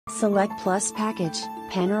Select Plus package,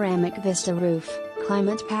 Panoramic Vista roof,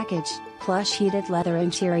 Climate package, Plush heated leather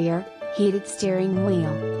interior, heated steering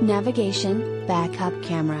wheel, navigation, backup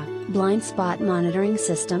camera, blind spot monitoring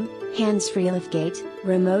system, hands-free liftgate,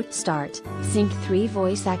 remote start, Sync 3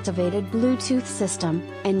 voice-activated Bluetooth system,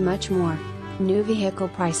 and much more. New vehicle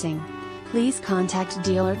pricing. Please contact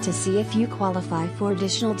dealer to see if you qualify for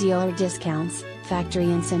additional dealer discounts,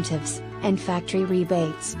 factory incentives, and factory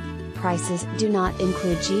rebates. Prices do not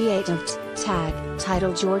include G8 of tag,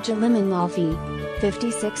 title Georgia lemon law fee,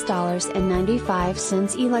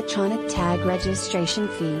 $56.95 electronic tag registration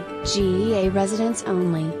fee, GEA residents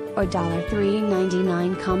only, or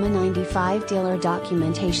 $399.95 dealer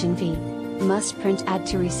documentation fee. Must print ad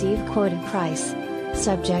to receive quoted price.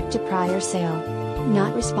 Subject to prior sale.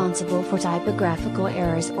 Not responsible for typographical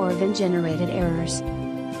errors or VIN-generated errors.